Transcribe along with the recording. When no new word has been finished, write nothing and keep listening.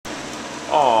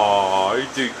Aw,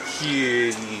 it's a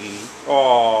kitty.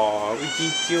 Aw, what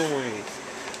you doing?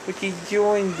 What you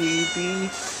doing, baby?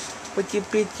 What you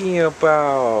bitching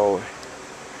about?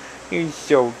 You're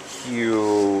so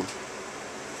cute.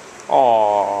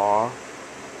 Aw.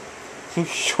 You're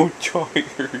so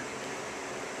tired.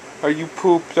 Are you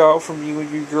pooped out from you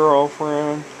and your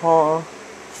girlfriend? Huh?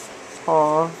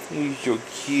 Huh? You're so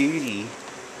cutie.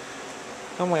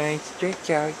 Come on, stretch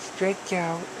out, stretch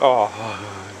out.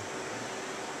 Aw.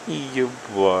 You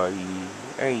buddy.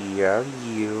 I love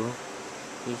you.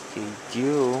 Yes, I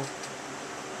do.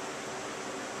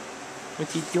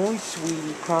 What you doing,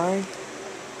 sweetie pie?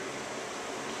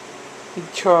 You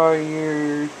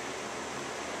tired?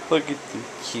 Look at the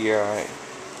cat.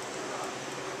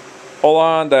 Hold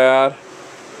on, Dad.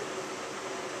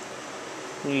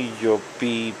 He's your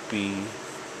baby.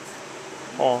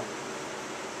 Oh.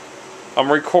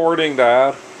 I'm recording,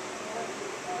 Dad.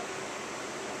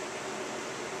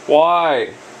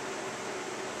 Why?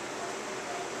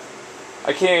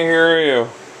 I can't hear you.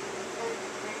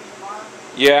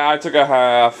 Yeah, I took a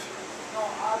half.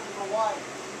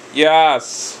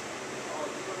 Yes.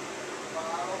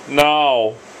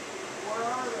 No.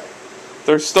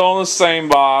 They're still in the same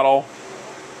bottle.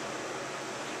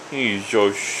 He's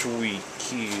so sweet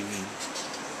kitty.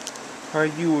 Are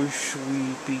you a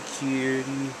sweetie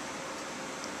kitty?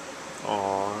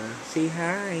 Aw, say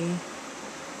hi.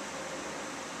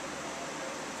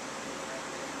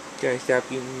 Gotta stop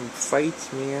getting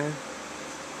fights, man.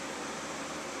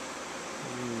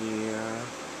 Yeah.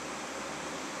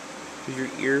 Does your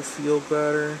ear feel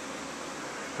better?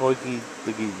 Look at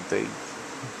the things.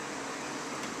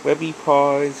 Webby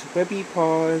paws, webby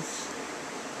paws.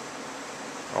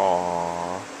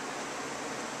 Aww.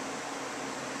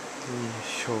 He's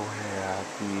so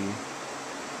happy.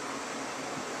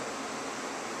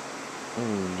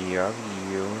 Love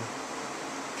you.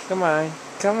 Come on,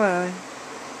 come on.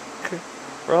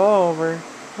 Roll over,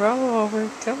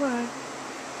 come on,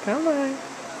 come on.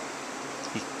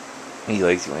 He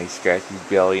likes it when I scratch his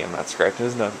belly. I'm not scratching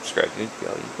his nose, I'm scratching his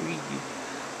belly.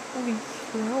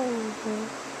 Roll over.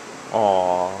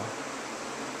 Aww.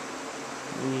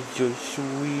 He's so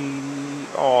sweet.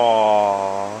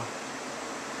 Aww.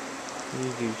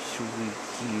 He's a sweet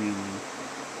cutie.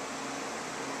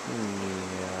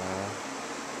 Yeah.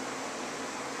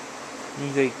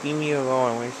 He's like, leave me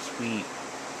alone, we're sweet.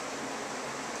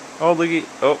 Oh, look at,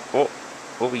 oh,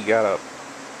 we got up.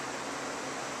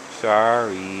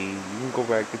 Sorry, you can go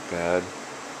back to bed.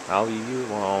 I'll leave you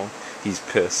alone. He's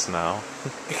pissed now.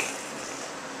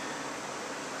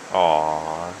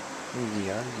 Aww.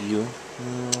 Yeah, you.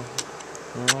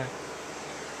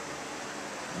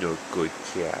 You're a good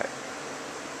cat.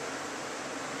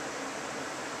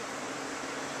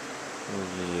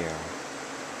 Yeah.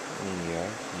 Yeah,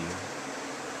 yeah.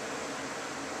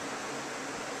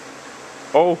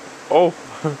 Oh, oh.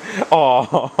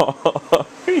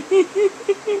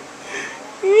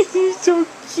 He's so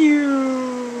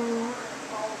cute.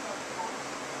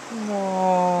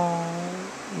 Aww.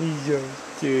 He's so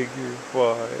sticker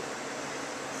butt.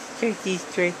 Stretchy,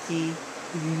 stretchy.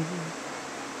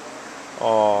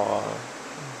 Aww.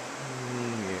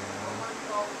 Yeah.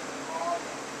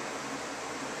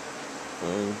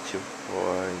 It's so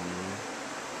funny.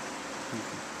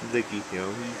 Look at him,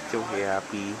 he's so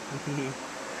happy.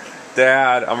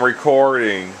 Dad, I'm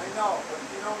recording. I know, but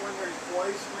you know when there's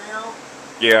voicemail?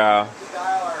 Yeah. You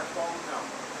dial our phone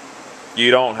number. You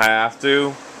don't have to?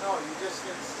 No, you just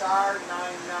get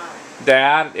 *99.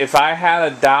 Dad, if I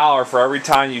had $1 for every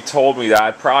time you told me that,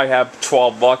 I'd probably have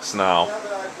 $12 now. Yeah,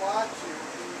 but I'd watch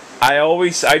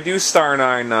you. I do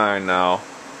 *99 now.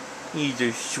 He's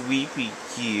a sweetie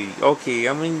kitty. Okay,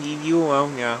 I'm gonna leave you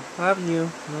alone now. Love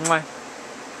you. Mwah.